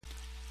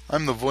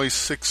I'm the voice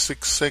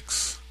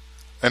 666,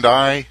 and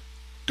I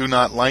do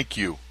not like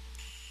you.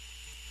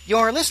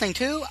 You're listening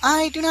to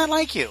I Do Not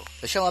Like You,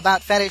 the show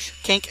about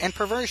fetish, kink, and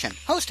perversion,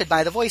 hosted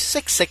by the voice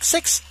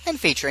 666 and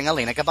featuring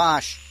Allena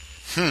Gabosh.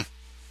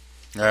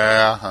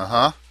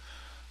 Yeah,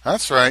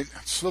 That's right.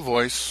 It's the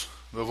voice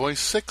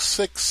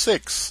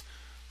 666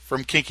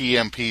 from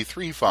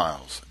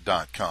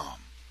kinkymp3files.com.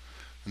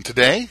 And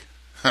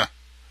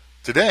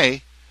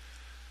today,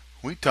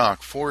 we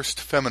talk forced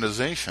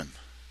feminization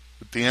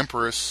with the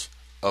Empress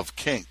of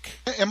Kink.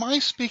 Am I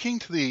speaking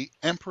to the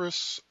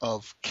Empress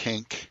of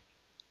Kink?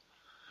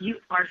 You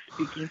are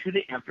speaking to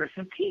the Empress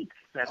of Kink.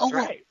 That's well,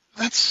 right.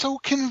 That's so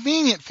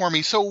convenient for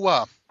me.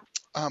 So,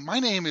 my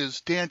name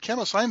is Dan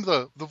Chemis. I'm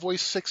the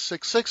voice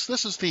 666.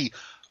 This is the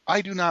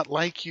I Do Not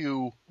Like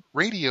You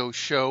radio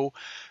show.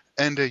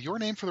 And your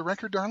name for the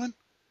record, darling?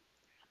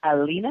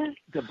 Allena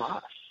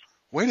Gabosh.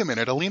 Wait a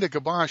minute, Allena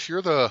Gabosh,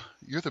 you're the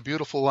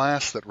beautiful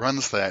lass that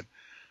runs that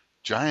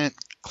giant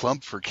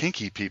club for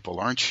kinky people,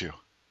 aren't you?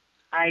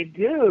 I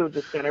do,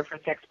 the Center for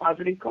Sex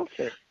Positive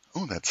Culture.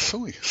 Oh, that's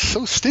so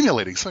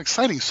stimulating, so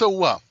exciting.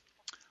 So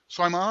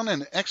I'm on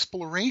an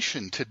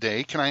exploration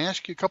today. Can I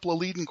ask you a couple of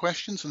leading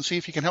questions and see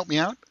if you can help me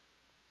out?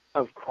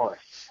 Of course.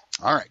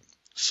 All right.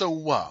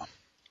 So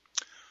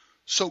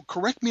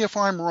correct me if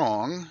I'm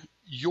wrong.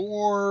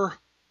 You're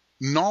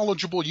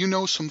knowledgeable. You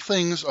know some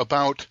things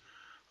about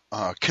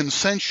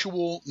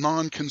consensual,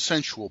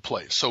 non-consensual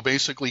play. So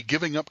basically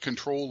giving up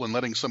control and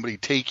letting somebody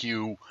take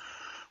you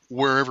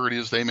wherever it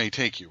is they may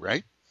take you,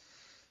 right?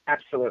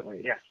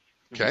 Absolutely, yes.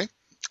 Okay.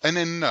 And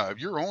then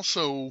you're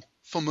also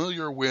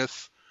familiar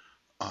with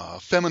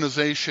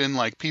feminization,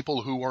 like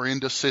people who are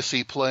into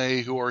sissy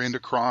play, who are into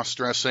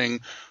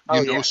cross-dressing,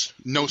 know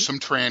some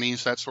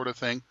trannies, that sort of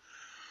thing.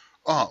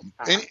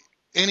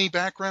 Any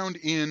background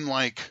in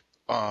like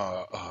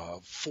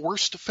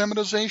forced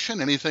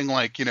feminization? Anything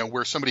like,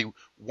 where somebody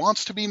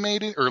wants to be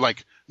made, or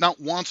like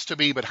not wants to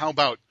be, but how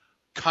about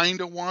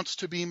kind of wants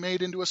to be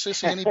made into a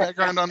sissy? Any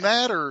background on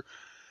that, or?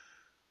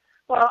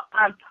 Well,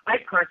 I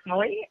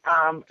personally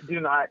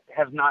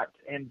have not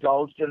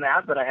indulged in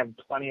that, but I have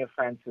plenty of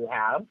friends who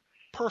have.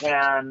 Perfect.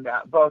 And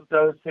both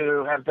those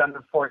who have done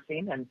the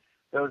forcing and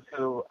those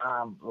who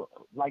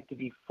like to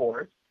be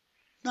forced.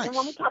 Nice. And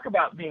when we talk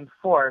about being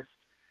forced,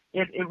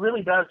 it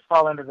really does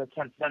fall into the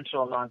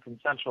consensual,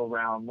 non-consensual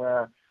realm,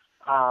 where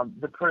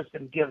the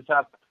person gives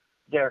up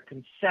their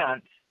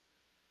consent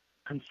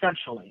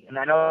consensually. And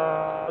I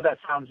know that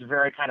sounds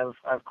very kind of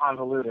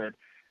convoluted,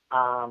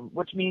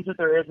 which means that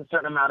there is a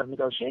certain amount of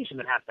negotiation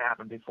that has to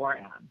happen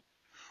beforehand.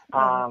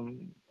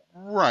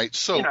 Right.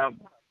 So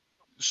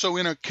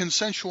in a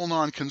consensual,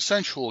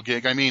 non-consensual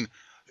gig, I mean,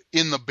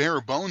 in the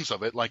bare bones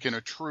of it, like in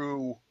a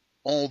true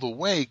all the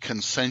way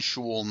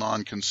consensual,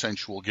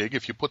 non-consensual gig,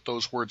 if you put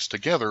those words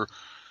together,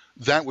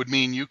 that would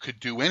mean you could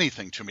do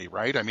anything to me,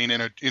 right? I mean,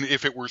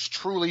 if it was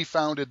truly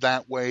founded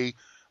that way,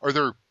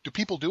 do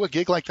people do a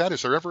gig like that?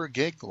 Is there ever a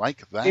gig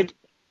like that?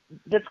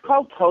 It's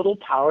called total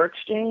power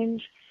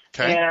exchange.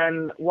 Okay.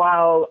 And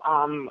while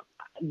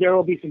there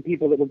will be some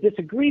people that will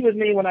disagree with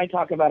me when I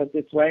talk about it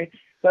this way,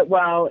 but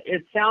while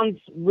it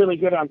sounds really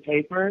good on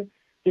paper,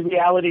 the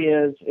reality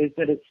is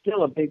that it's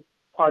still a big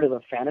part of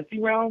the fantasy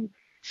realm.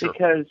 Sure.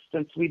 Because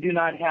since we do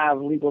not have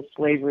legal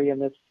slavery in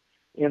this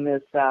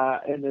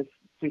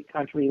sweet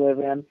country we live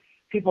in,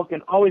 people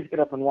can always get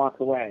up and walk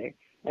away,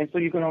 and so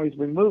you can always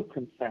remove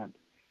consent.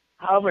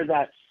 However,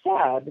 that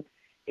said,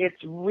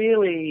 it's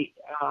really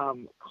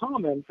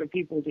common for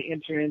people to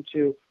enter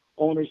into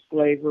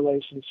owner-slave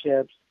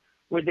relationships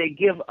where they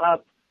give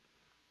up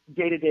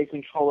day-to-day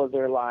control of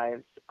their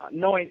lives,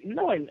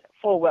 knowing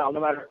full well,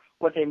 no matter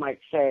what they might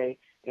say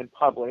in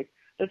public,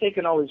 that they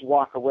can always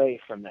walk away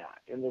from that,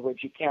 in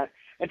which you can't.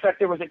 In fact,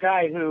 there was a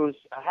guy who's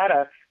had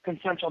a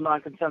consensual,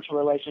 non-consensual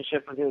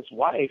relationship with his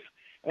wife,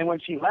 and when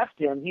she left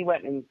him, he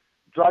went and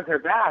drug her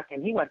back,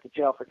 and he went to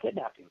jail for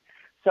kidnapping.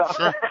 So,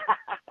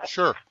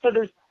 Sure. So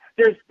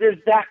there's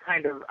that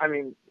kind of. I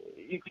mean,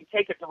 you can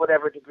take it to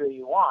whatever degree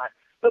you want,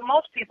 but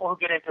most people who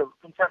get into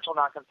consensual,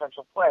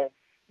 non-consensual play,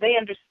 they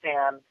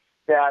understand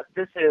that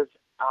this is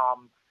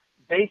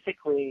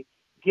basically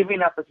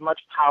giving up as much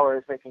power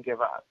as they can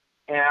give up.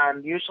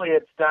 And usually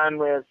it's done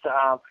with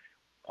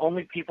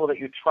only people that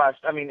you trust.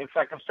 I mean, in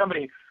fact, if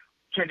somebody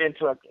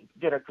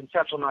did a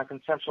consensual,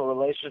 non-consensual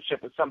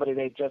relationship with somebody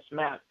they just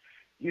met,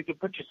 you could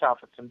put yourself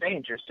at some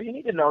danger. So you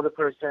need to know the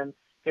person,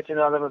 get to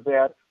know them a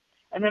bit.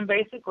 And then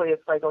basically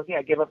it's like, okay,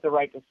 I give up the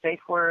right to safe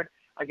word.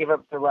 I give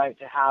up the right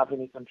to have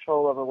any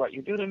control over what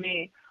you do to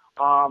me.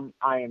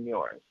 I am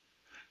yours.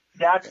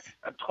 That's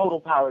a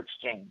total power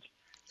exchange.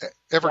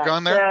 Ever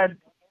gone there?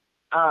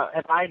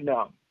 If I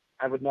know,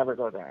 I would never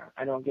go there.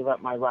 I don't give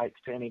up my rights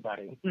to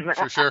anybody.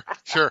 Sure.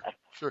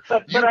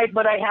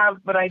 But I have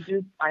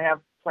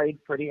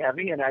played pretty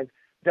heavy, and I've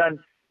done.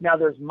 Now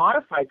there's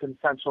modified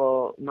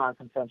consensual,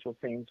 non-consensual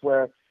things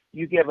where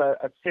you give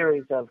a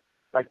series of,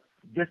 like,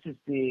 this is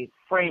the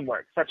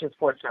framework, such as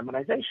forced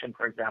feminization,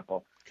 for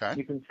example. Okay.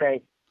 You can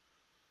say,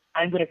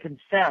 I'm going to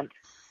consent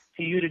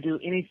to you to do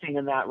anything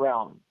in that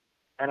realm.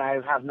 and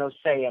I have no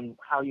say in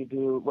what you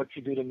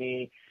do to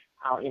me,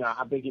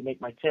 how big you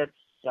make my tits,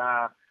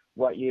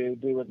 what you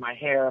do with my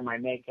hair, my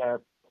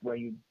makeup, where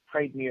you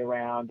parade me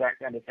around, that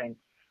kind of thing.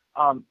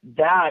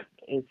 That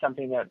is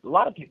something that a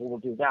lot of people will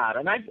do that,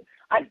 and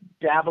I've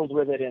dabbled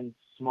with it in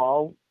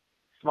small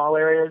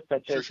areas,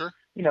 such as Sure.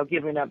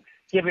 giving up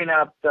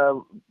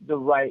the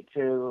right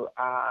to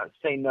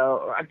say no.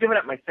 Or I've given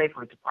up my safe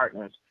word to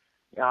partners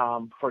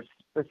for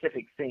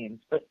specific scenes,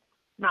 but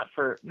not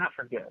for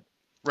good.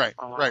 Right.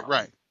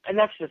 And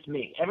that's just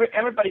me.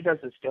 Everybody does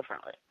this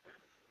differently.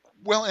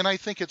 Well, and I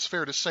think it's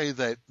fair to say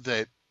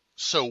that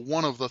so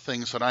one of the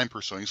things that I'm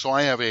pursuing, so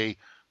I have a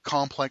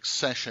complex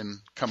session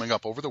coming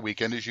up over the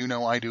weekend. As you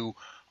know, I do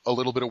a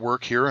little bit of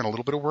work here and a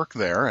little bit of work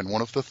there, and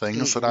one of the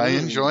things that I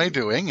enjoy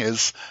doing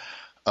is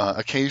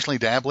occasionally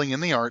dabbling in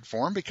the art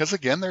form, because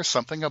again, there's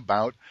something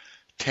about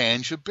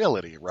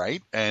tangibility,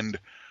 right? And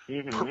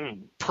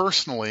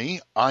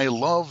personally, I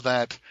love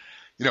that,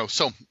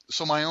 so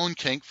my own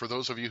kink, for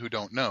those of you who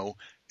don't know,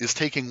 is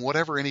taking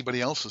whatever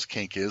anybody else's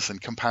kink is and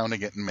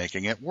compounding it and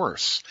making it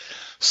worse.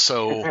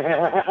 So,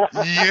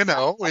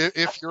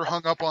 if you're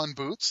hung up on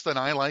boots, then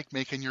I like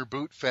making your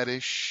boot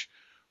fetish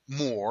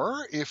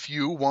more. If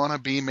you want to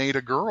be made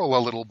a girl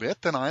a little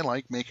bit, then I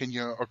like making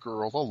you a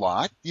girl a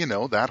lot,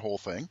 that whole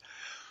thing.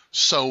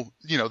 So,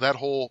 that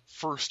whole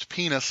first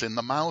penis in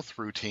the mouth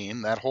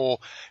routine,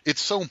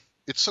 it's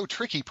so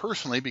tricky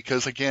personally,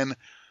 because again,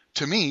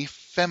 to me,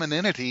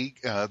 femininity,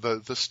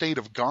 the state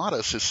of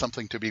goddess, is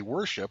something to be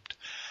worshipped.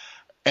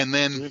 And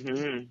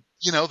then,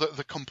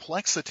 the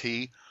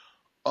complexity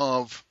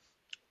of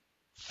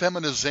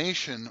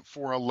feminization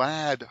for a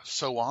lad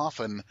so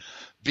often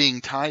being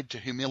tied to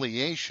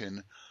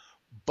humiliation.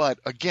 But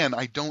again,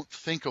 I don't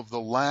think of the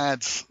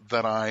lads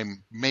that I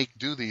make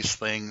do these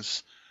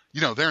things.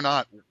 They're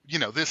not,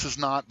 this is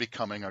not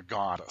becoming a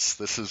goddess.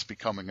 This is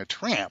becoming a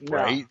tramp,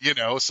 right?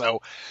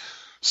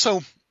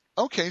 So,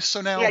 okay,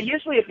 so now. Yeah,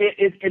 usually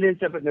it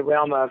ends up in the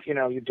realm of,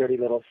 you dirty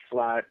little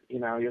slut,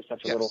 you're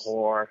such a little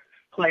whore,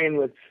 playing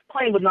with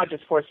not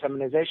just forced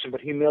feminization,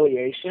 but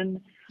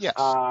humiliation. Yes.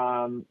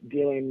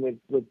 Dealing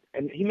with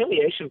and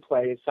humiliation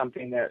play is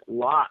something that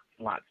lots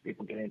of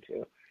people get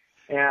into.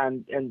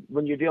 And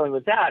when you're dealing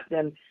with that,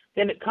 then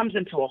it comes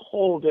into a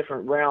whole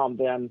different realm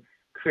than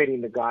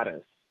creating the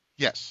goddess.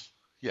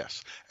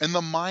 Yes. And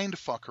the mind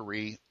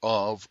fuckery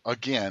of,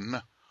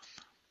 again,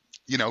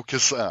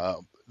 because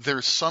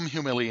there's some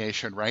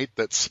humiliation, right,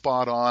 that's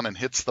spot on and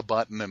hits the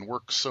button and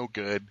works so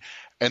good.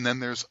 And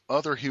then there's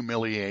other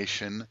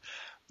humiliation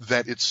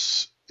that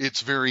it's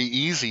very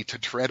easy to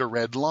tread a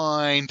red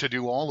line, to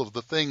do all of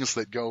the things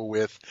that go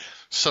with.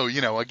 So,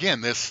 again,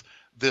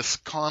 this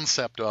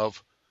concept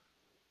of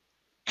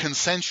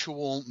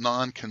consensual,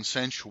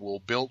 non-consensual,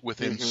 built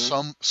within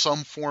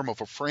some form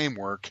of a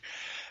framework.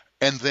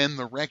 And then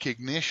the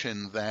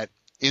recognition that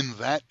in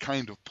that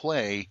kind of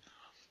play,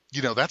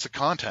 that's a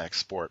contact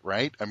sport,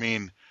 right? I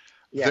mean,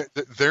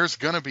 there's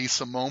going to be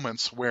some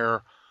moments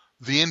where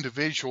the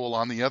individual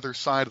on the other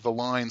side of the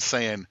line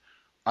saying,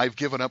 I've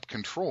given up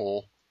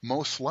control,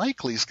 most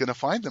likely is going to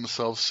find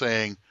themselves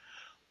saying,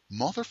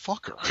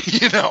 motherfucker,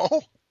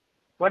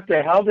 What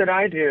the hell did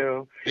I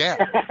do?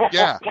 Yeah.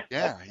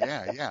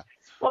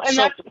 Well, and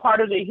that's part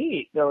of the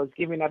heat, though, is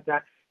giving up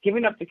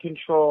the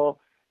control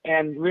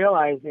and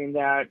realizing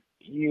that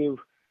you've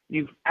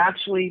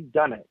actually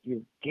done it.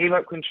 You gave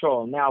up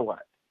control. Now what?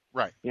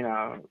 Right.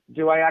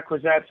 Do I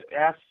acquiesce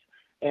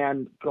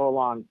and go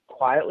along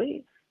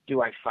quietly?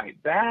 Do I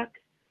fight back?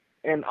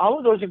 And all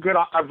of those are good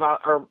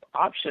are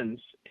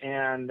options,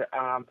 and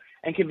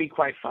can be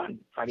quite fun.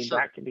 Fighting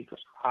back can be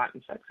hot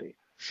and sexy.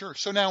 Sure.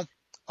 So now,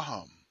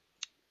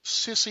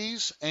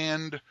 sissies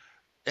and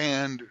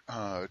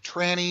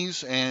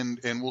trannies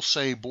and we'll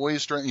say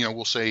boys,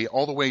 we'll say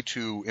all the way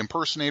to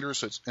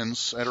impersonators,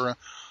 etc.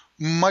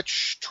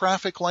 Much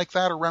traffic like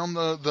that around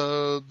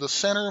the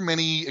center.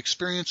 Many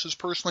experiences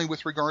personally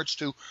with regards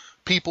to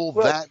people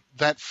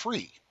that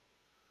free.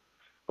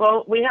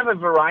 Well, we have a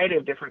variety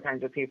of different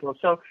kinds of people.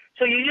 So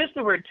you use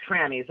the word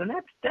trannies, and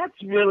that's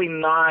really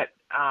not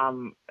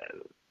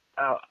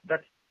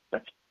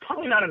that's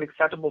probably not an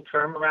acceptable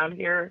term around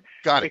here.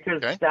 Got it.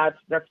 Because okay.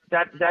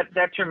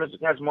 that term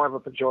has more of a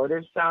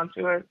pejorative sound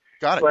to it.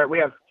 Got it. Where we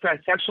have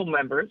transsexual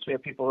members, we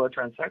have people who are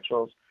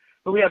transsexuals,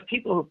 but we have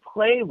people who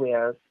play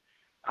with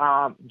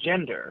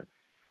gender.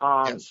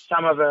 Yes.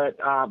 Some of it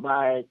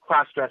by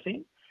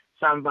cross-dressing,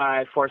 some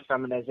by forced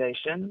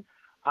feminization.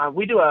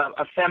 We do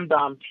a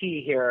femdom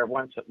tea here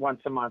once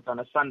a month on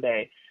a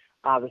Sunday,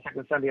 the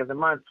second Sunday of the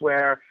month,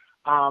 where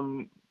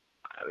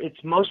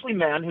it's mostly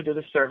men who do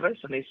the service,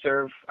 and they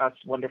serve us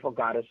wonderful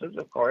goddesses,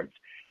 of course.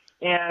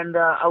 And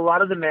a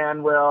lot of the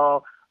men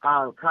will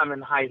come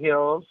in high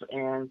heels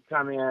and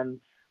come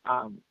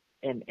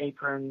in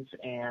aprons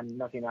and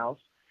nothing else,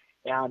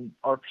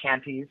 or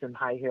panties and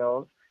high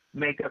heels,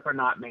 makeup or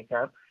not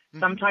makeup. Mm-hmm.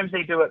 Sometimes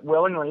they do it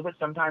willingly, but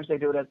sometimes they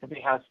do it at the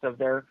behest of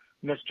their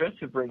mistress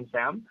who brings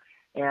them.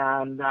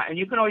 And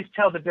you can always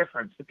tell the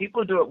difference. The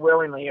people who do it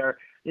willingly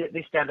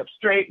they stand up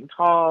straight and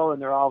tall, and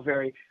they're all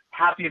very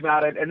happy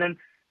about it. And then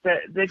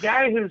the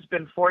guy who's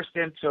been forced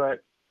into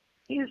it,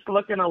 he's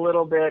looking a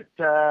little bit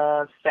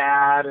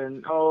sad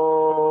and a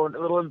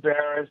little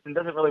embarrassed, and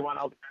doesn't really want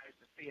all the guys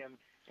to see him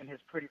in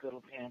his pretty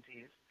little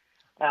panties.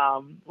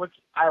 Which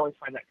I always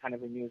find that kind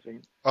of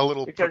amusing. A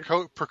little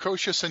because,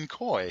 precocious and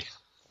coy.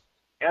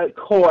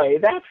 Coy,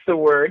 that's the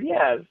word.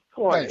 Yes,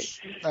 coy.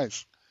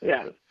 Nice.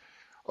 Yes.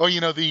 Oh,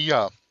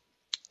 the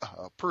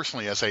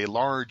personally, as a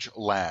large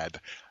lad,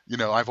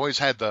 I've always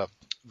had the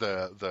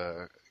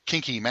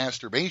kinky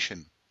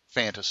masturbation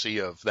fantasy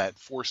of that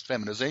forced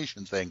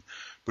feminization thing.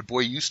 But boy,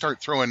 you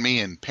start throwing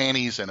me in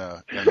panties and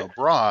a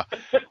bra,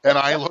 and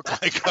I look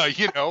like a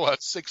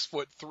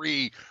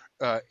 6'3"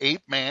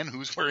 ape man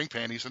who's wearing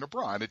panties and a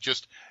bra, and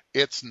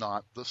it's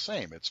not the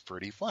same. It's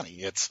pretty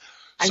funny.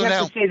 I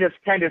have to say that's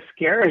kind of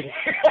scary.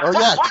 Oh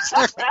yeah,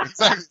 exactly. It's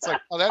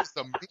like, oh, that's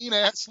the mean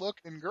ass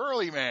looking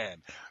girly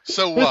man.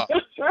 So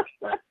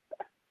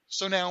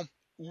now,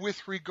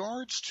 with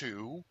regards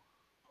to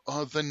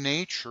the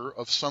nature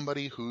of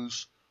somebody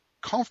who's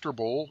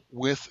comfortable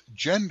with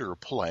gender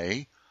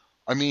play,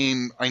 I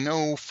mean, I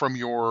know from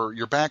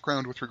your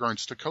background with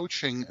regards to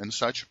coaching and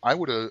such, I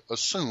would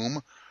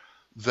assume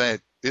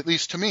that, at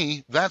least to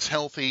me, that's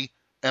healthy,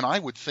 and I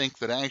would think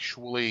that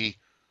actually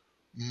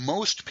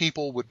most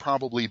people would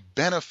probably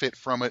benefit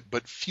from it,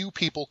 but few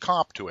people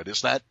cop to it.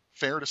 Is that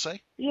fair to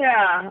say?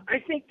 Yeah, I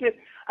think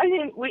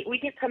we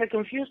get kind of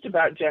confused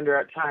about gender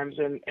at times,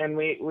 and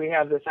we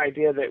have this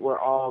idea that we're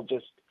all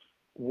just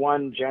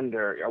one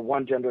gender or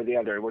the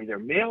other. We're either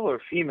male or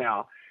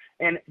female.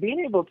 And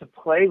being able to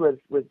play with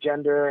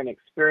gender and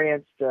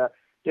experience the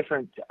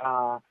different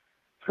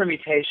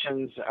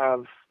permutations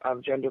of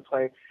gender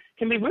play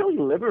can be really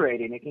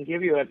liberating. It can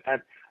give you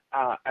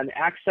an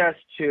access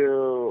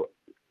to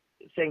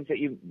things that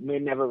you may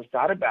never have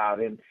thought about,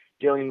 and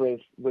dealing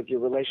with your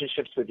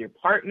relationships with your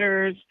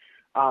partners,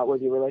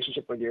 with your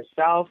relationship with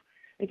yourself.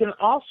 It can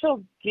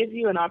also give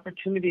you an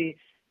opportunity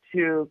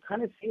to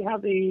kind of see how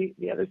the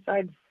other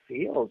side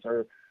feels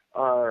or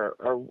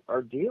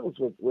deals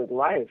with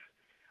life.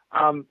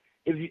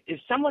 If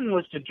someone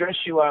was to dress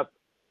you up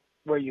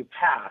where you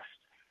passed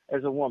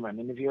as a woman,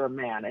 and if you're a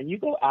man, and you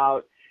go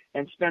out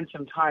and spend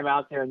some time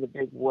out there in the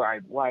big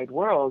wide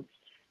world,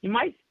 you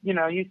might,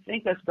 you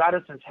think us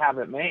goddesses have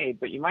it made,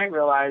 but you might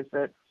realize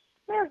that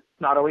it's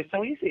not always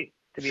so easy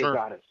to be a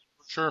goddess.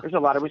 Sure. There's a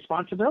lot of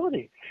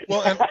responsibility.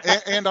 Well,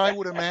 and I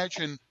would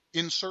imagine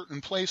in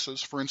certain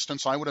places, for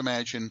instance, I would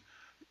imagine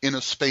in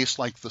a space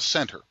like the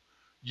center,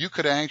 you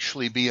could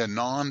actually be a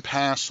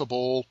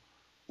non-passable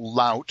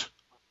lout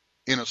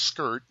in a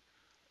skirt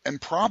and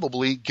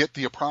probably get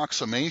the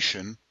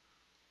approximation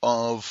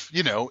of,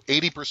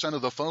 80%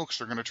 of the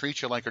folks are going to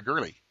treat you like a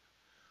girly.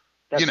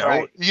 That's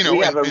right. We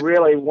have a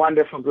really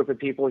wonderful group of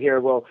people here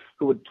who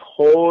would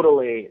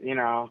totally,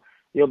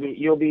 you'll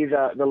be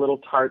the little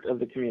tart of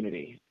the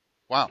community.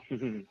 Wow.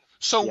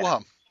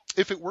 So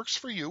if it works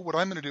for you, what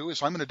I'm going to do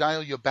is I'm going to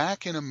dial you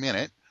back in a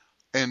minute,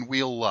 and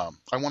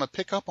I want to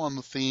pick up on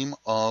the theme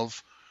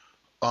of,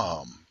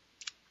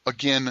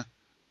 again,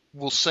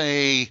 we'll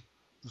say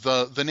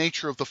the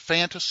nature of the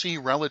fantasy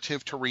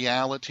relative to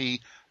reality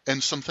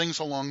and some things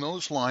along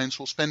those lines.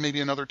 We'll spend maybe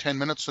another 10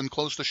 minutes and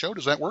close the show.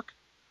 Does that work?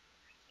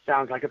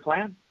 Sounds like a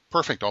plan.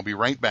 Perfect. I'll be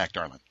right back,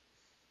 darling.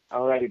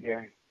 All righty,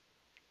 dear.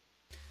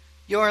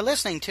 You're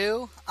listening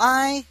to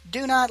I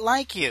Do Not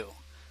Like You,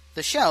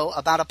 the show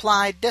about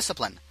applied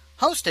discipline,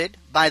 hosted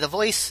by the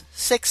Voice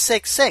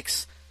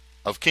 666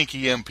 of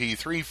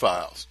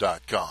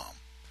KinkyMP3Files.com,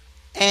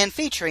 and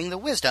featuring the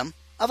wisdom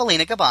of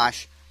Allena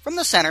Gabosh from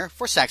the Center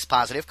for Sex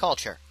Positive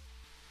Culture.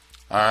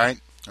 All right,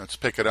 let's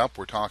pick it up.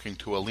 We're talking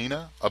to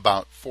Allena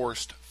about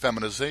forced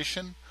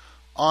feminization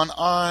on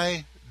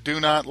I Do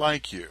Not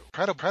Like You.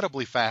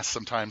 Incredibly fast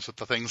sometimes with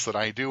the things that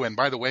I do, and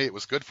by the way, it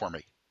was good for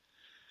me.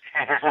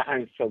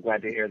 I'm so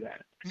glad to hear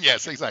that.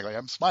 Yes, exactly.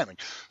 I'm smiling.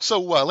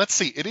 So let's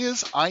see. It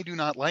is I Do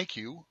Not Like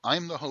You.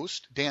 I'm the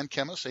host, Dan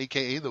Kemmis,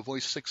 a.k.a. the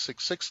Voice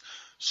 666.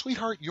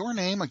 Sweetheart, your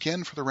name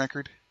again for the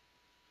record?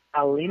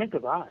 Allena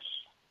Gabosh.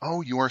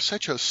 Oh, you are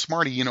such a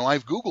smarty.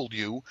 I've Googled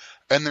you,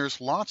 and there's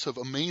lots of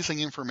amazing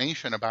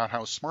information about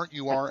how smart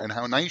you are and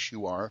how nice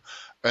you are,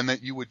 and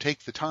that you would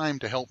take the time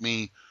to help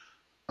me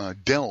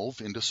delve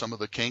into some of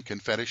the kink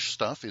and fetish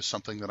stuff is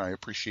something that I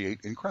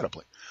appreciate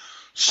incredibly.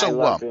 So, I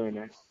love doing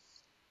it.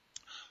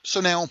 So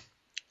now,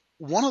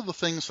 one of the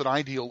things that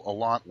I deal a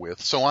lot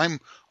with, so I'm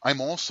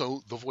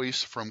also the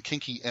voice from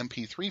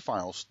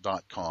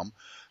KinkyMP3Files.com,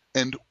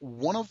 and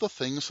one of the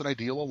things that I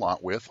deal a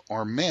lot with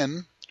are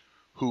men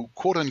who,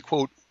 quote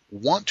unquote,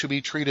 want to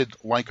be treated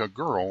like a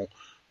girl,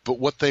 but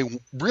what they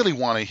really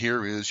want to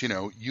hear is,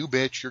 you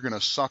bitch, you're going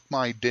to suck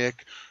my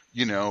dick,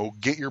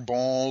 get your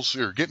balls,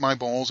 or get my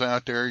balls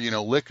out there,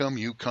 lick them,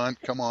 you cunt,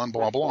 come on,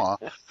 blah, blah.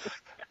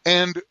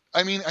 And,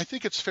 I mean, I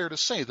think it's fair to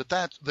say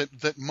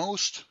that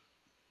most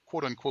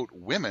quote unquote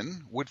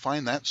women would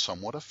find that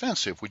somewhat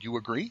offensive. Would you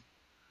agree?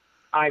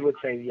 I would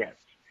say yes.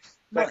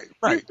 But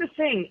right.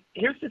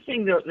 Here's the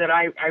thing that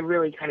I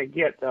really kind of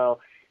get, though,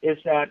 is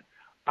that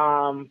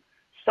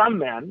some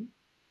men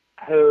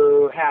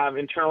who have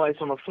internalized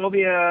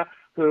homophobia,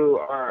 who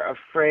are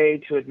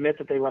afraid to admit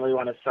that they really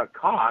want to suck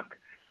cock,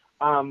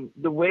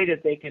 the way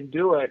that they can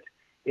do it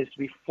is to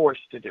be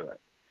forced to do it.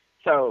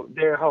 So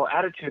their whole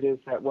attitude is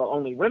that, well,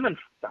 only women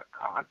suck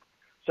cock,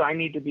 so I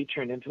need to be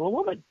turned into a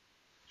woman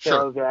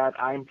so that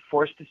I'm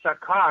forced to suck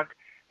cock,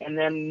 and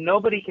then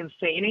nobody can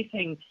say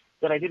anything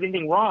that I did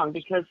anything wrong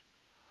because,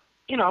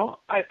 you know,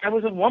 I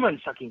was a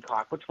woman sucking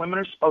cock, which women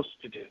are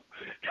supposed to do.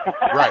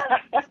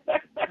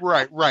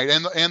 Right. Right.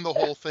 And the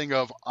whole thing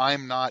of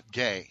I'm not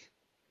gay.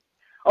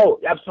 Oh,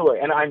 absolutely.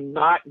 And I'm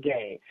not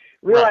gay.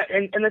 Right.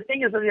 And the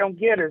thing is that they don't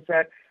get is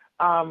that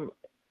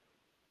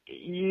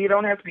you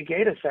don't have to be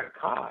gay to suck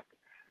cock.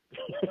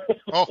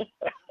 Oh,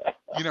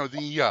 you know,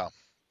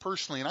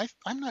 personally, and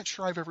I'm not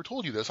sure I've ever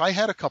told you this, I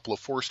had a couple of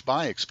forced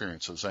bi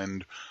experiences,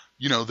 and,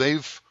 you know,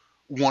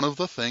 one of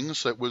the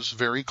things that was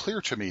very clear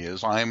to me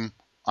is I'm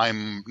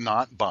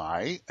not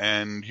bi,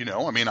 and, you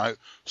know, I mean,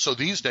 so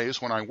these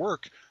days when I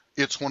work,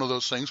 it's one of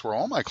those things where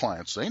all my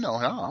clients, they know,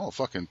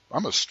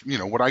 I'm you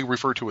know, what I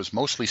refer to as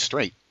mostly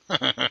straight.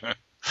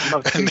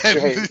 Mostly And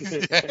then,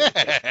 straight.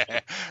 yeah.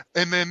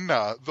 And then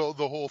the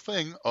whole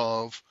thing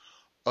of,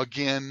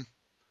 again,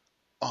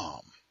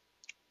 um,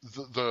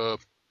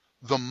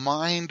 the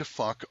mind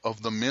fuck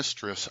of the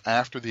mistress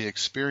after the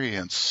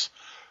experience,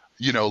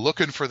 you know,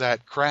 looking for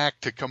that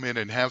crack to come in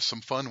and have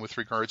some fun with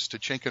regards to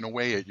chinking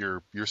away at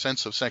your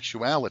sense of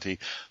sexuality.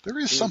 There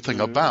is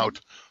something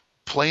about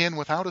playing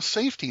without a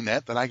safety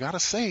net that I gotta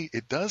say,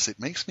 it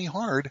makes me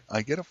hard.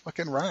 I get a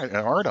fucking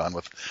hard on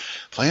with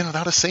playing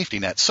without a safety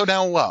net. So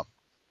now,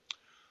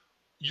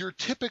 your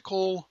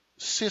typical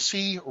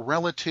sissy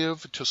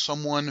relative to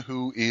someone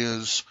who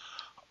is,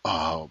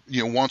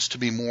 you know, wants to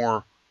be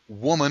more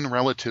woman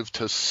relative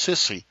to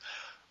sissy.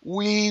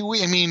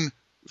 I mean,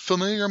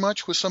 familiar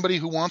much with somebody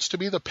who wants to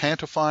be the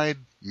pantified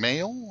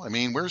male? I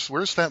mean,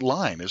 where's that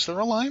line? Is there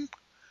a line?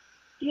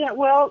 Yeah,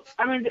 well,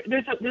 I mean,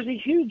 there's a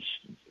huge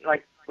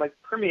like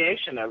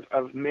permeation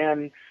of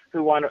men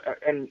who want to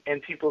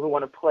and people who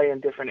want to play in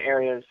different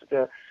areas.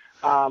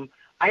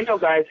 I know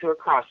guys who are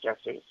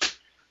cross-dressers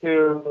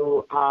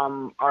who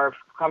are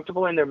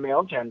comfortable in their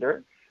male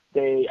gender.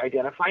 They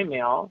identify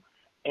male,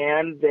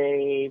 and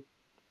they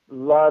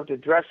love to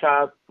dress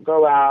up,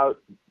 go out,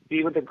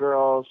 be with the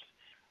girls,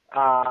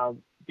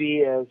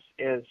 be as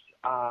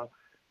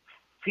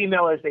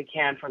female as they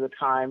can for the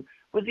time,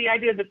 with the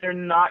idea that they're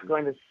not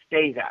going to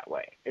stay that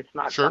way. It's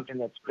not something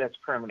that's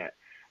permanent.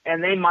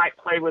 And they might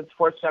play with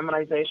forced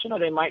feminization, or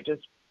they might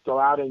just go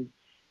out and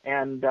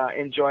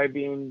enjoy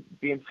being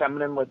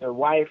feminine with their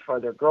wife or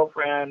their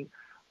girlfriend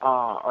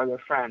or their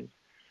friends.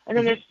 And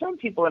then there's some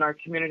people in our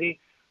community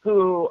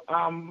who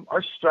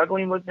are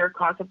struggling with their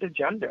concept of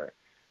gender.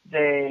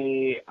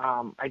 They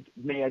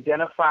may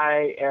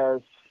identify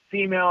as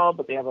female,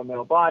 but they have a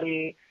male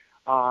body.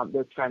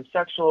 They're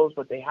transsexuals,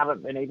 but they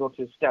haven't been able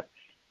to step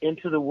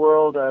into the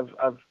world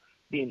of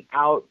being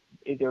out,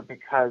 either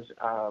because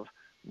of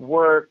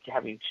work,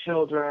 having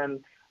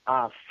children,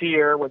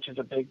 fear, which is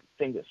a big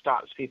thing that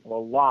stops people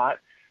a lot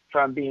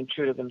from being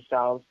true to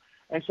themselves.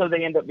 And so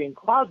they end up being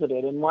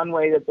closeted. And one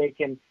way that they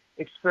can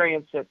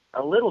experience it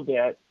a little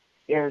bit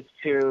is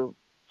to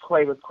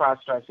play with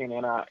cross-dressing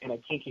in a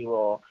kinky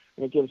role.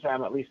 And it gives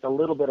them at least a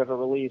little bit of a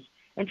release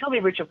until they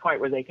reach a point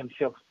where they can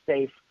feel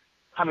safe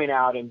coming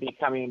out and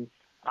becoming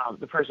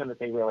the person that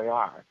they really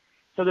are.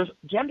 So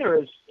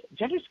gender's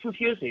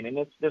confusing,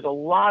 and there's a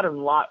lot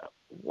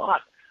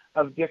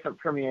of different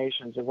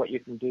permeations of what you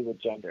can do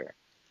with gender.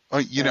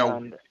 You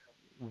know,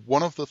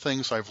 one of the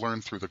things I've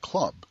learned through the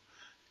club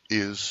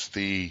is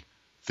the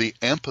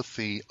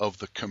empathy of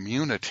the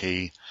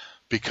community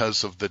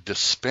because of the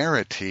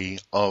disparity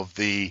of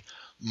the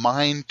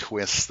mind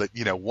twists that,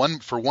 you know,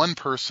 for one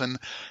person,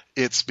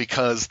 it's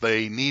because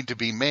they need to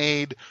be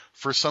made.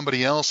 For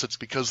somebody else, it's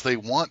because they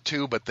want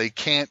to, but they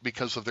can't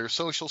because of their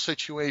social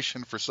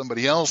situation. For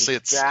somebody else,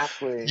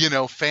 exactly. It's, you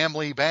know,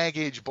 family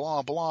baggage,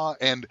 blah, blah.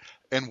 And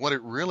what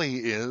it really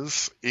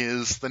is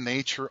the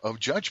nature of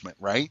judgment,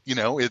 right? You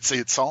know,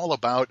 it's all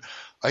about,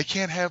 I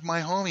can't have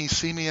my homie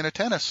see me in a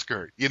tennis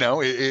skirt. You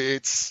know,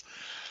 it's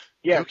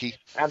kooky.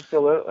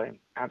 Absolutely.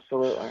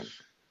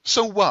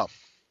 So,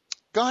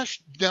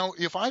 gosh, now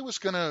if I was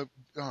going to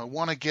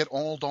want to get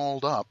all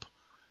dolled up,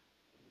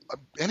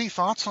 any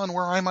thoughts on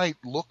where I might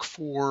look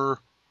for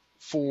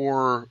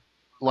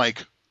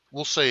like,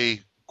 we'll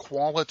say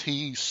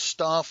quality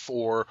stuff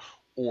or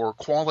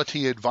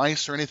quality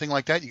advice or anything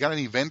like that? You got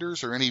any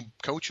vendors or any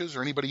coaches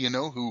or anybody you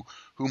know who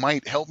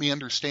might help me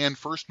understand,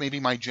 first,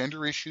 maybe my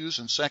gender issues,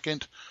 and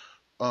second,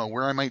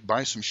 where I might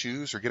buy some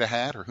shoes or get a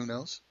hat, or who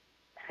knows?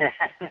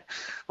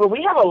 Well,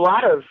 we have a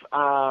lot of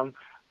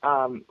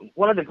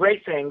one of the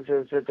great things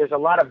is that there's a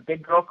lot of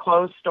big girl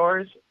clothes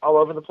stores all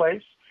over the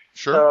place.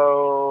 Sure.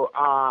 So,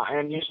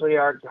 and usually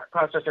our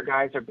cross-dresser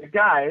guys are big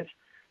guys,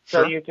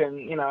 so you can,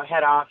 you know,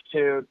 head off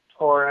to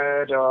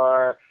Torrid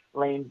or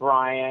Lane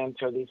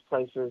Bryant or these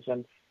places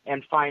and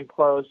find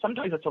clothes.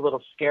 Sometimes it's a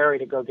little scary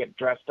to go get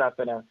dressed up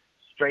in a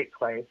straight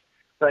place,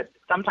 but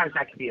sometimes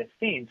that can be a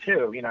scene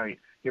too. You know,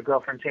 your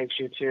girlfriend takes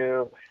you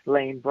to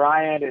Lane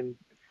Bryant and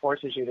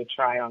forces you to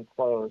try on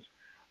clothes.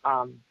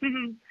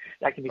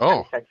 That can be kind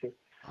Oh, of sexy.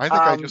 I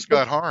think I just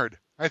got hard.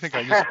 I think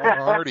I just got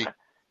hardy.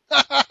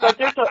 But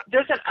there's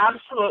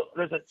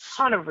a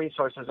ton of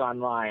resources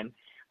online.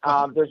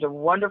 There's a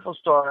wonderful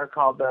store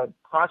called the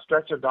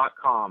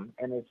crossdresser.com,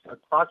 and it's a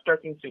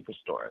cross-dressing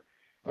superstore.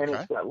 And Okay.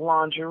 it's got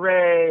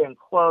lingerie and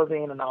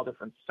clothing and all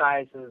different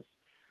sizes.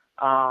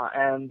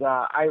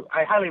 I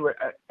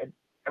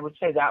would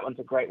say that one's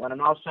a great one.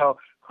 And also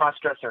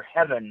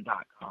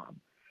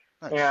crossdresserheaven.com.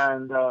 Nice.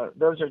 And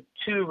those are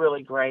two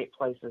really great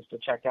places to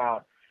check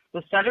out.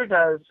 The center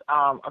does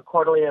a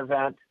quarterly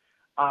event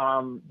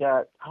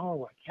that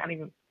I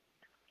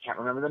can't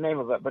remember the name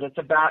of it, but it's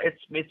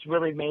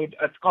really made.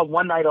 It's called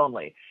One Night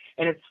Only,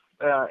 and it's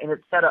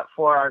set up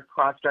for our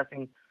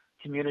cross-dressing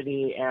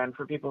community and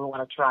for people who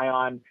want to try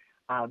on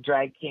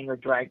drag king or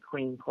drag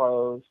queen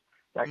clothes,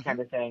 that kind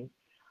of thing.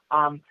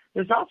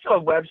 There's also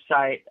a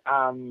website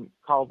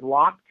called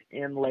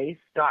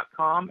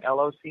lockedinlace.com,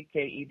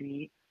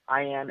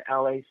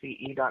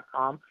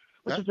 LOCKEDINLACE.com,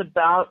 which is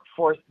that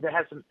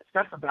has some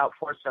stuff about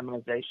forced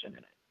feminization in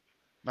it.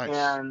 Nice.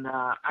 And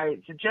I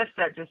suggest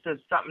that just as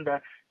something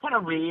to kind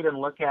of read and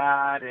look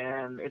at,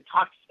 and it's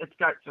got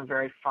some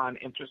very fun,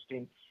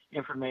 interesting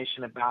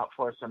information about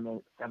forced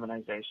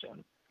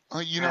feminization.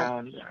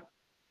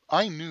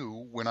 I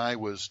knew when I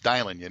was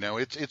dialing,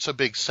 it's a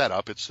big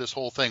setup. It's this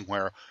whole thing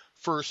where,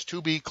 first,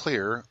 to be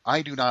clear,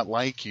 I do not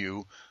like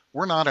you.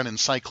 We're not an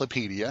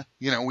encyclopedia.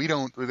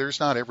 There's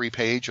not every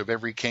page of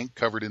every kink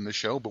covered in the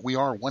show, but we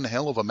are one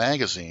hell of a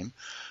magazine.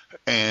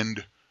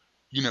 And,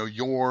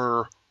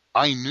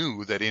 I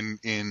knew that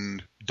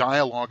in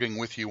dialoguing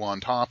with you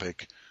on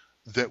topic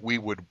that we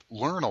would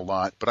learn a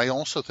lot, but I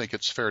also think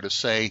it's fair to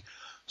say,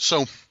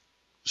 so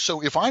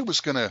if I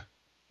was going to,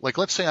 like,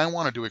 let's say I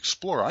wanted to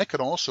explore, I could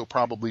also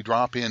probably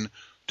drop in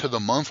to the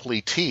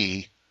monthly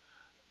tea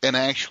and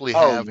actually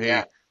have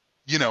a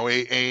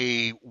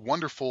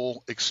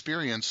wonderful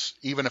experience,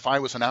 even if I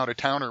was an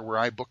out-of-towner where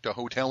I booked a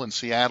hotel in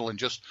Seattle and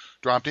just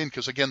dropped in.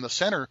 Because, again, the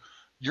center,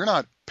 you're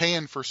not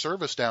paying for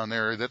service down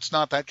there. That's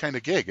not that kind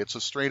of gig. It's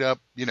a straight up,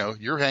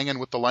 you're hanging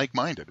with the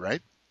like-minded,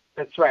 right?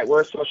 That's right.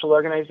 We're a social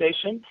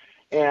organization.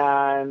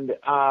 And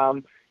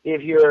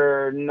if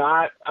you're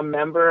not a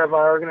member of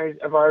our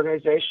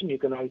organization, you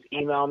can always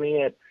email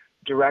me at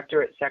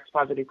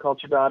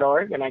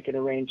director@sexpositiveculture.org, and I can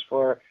arrange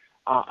for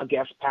a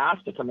guest pass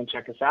to come and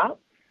check us out.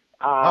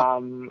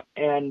 And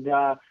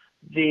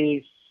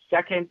the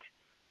second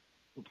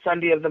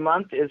Sunday of the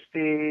month is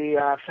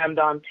the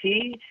Femdom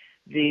Tea.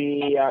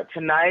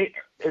 Tonight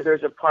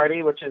there's a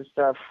party, which is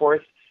the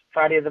fourth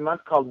Friday of the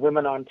month, called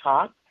Women on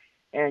Top,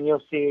 and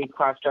you'll see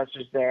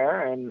cross-dressers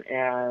there, and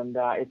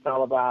it's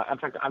all about. In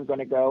fact, I'm going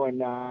to go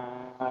and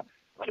I'm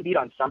going to beat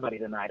on somebody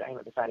tonight. I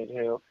haven't decided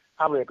who.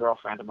 Probably a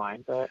girlfriend of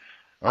mine, but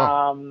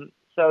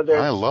so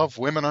there's. I love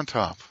Women on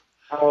Top.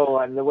 Oh,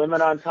 and the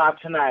Women on Top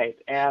tonight.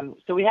 And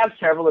so we have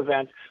several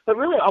events, but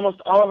really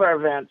almost all of our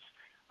events,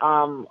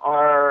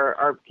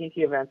 our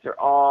kinky events are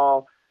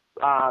all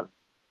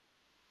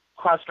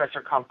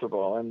cross-dresser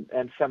comfortable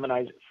and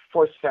feminized,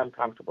 forced femme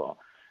comfortable.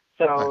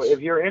 So Nice. If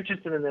you're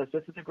interested in this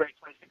is a great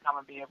place to come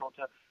and be able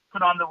to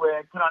put on the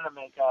wig, put on the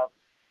makeup,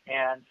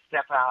 and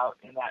step out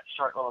in that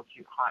short little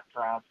cute hot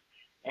dress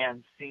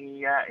and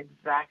see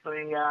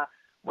exactly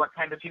what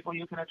kind of people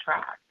you can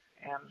attract.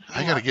 And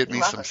I got to get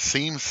me some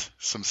seam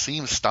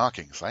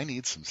stockings. I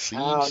need some seam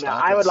stockings. No,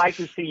 I would like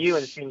to see you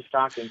in seam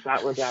stockings.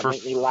 That would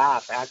make me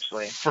laugh,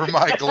 actually. For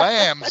my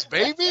glams,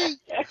 baby.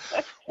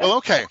 Well,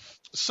 okay.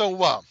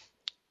 So,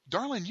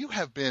 darling, you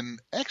have been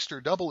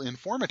extra double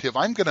informative.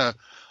 I'm gonna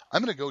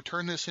go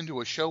turn this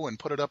into a show and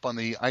put it up on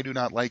the I Do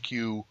Not Like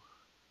You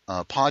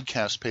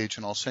podcast page,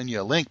 and I'll send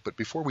you a link. But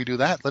before we do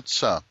that,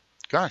 let's a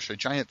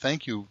giant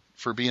thank you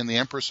for being the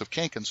Empress of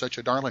Kink and such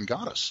a darling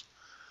goddess.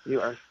 You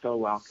are so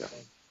welcome.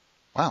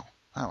 Wow.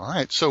 All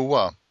right.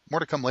 So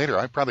more to come later.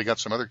 I've probably got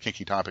some other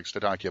kinky topics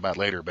to talk to you about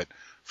later, but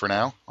for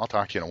now, I'll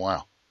talk to you in a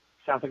while.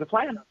 Sounds like a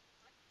plan.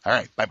 All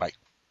right. Bye-bye.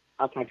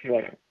 I'll talk to you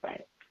later.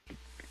 Bye.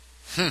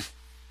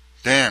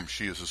 Damn,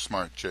 she is a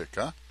smart chick,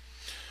 huh?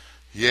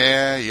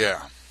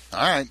 Yeah. All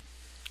right.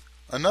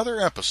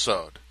 Another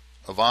episode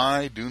of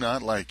I Do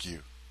Not Like You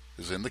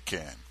is in the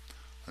can.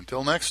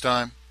 Until next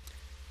time.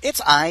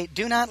 It's I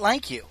Do Not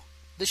Like You,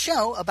 the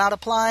show about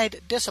applied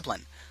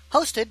discipline.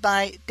 Hosted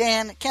by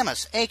Dan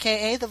Kemmis,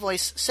 a.k.a. The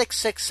Voice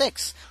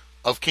 666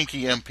 of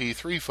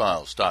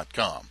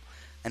KinkyMP3Files.com.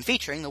 And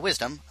featuring the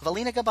wisdom of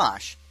Allena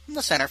Gabosh from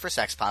the Center for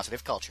Sex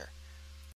Positive Culture.